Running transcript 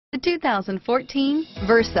The 2014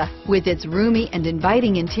 Versa. With its roomy and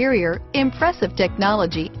inviting interior, impressive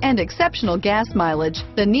technology, and exceptional gas mileage,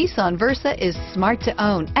 the Nissan Versa is smart to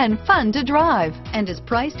own and fun to drive and is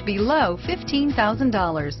priced below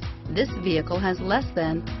 $15,000. This vehicle has less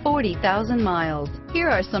than 40,000 miles. Here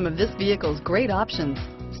are some of this vehicle's great options: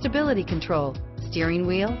 stability control, steering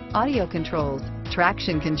wheel audio controls,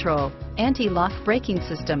 traction control, anti-lock braking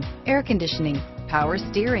system, air conditioning, power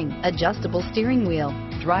steering, adjustable steering wheel,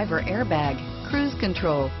 driver airbag, cruise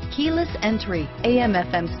control, keyless entry,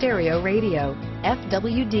 AM/FM stereo radio,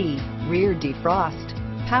 FWD, rear defrost,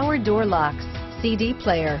 power door locks, CD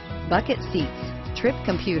player, bucket seats, trip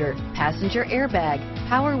computer, passenger airbag,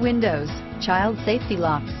 power windows, child safety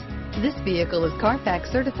locks. This vehicle is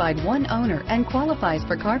Carfax certified one owner and qualifies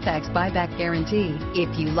for Carfax buyback guarantee.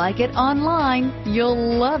 If you like it online,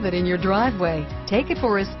 you'll love it in your driveway. Take it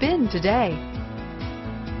for a spin today.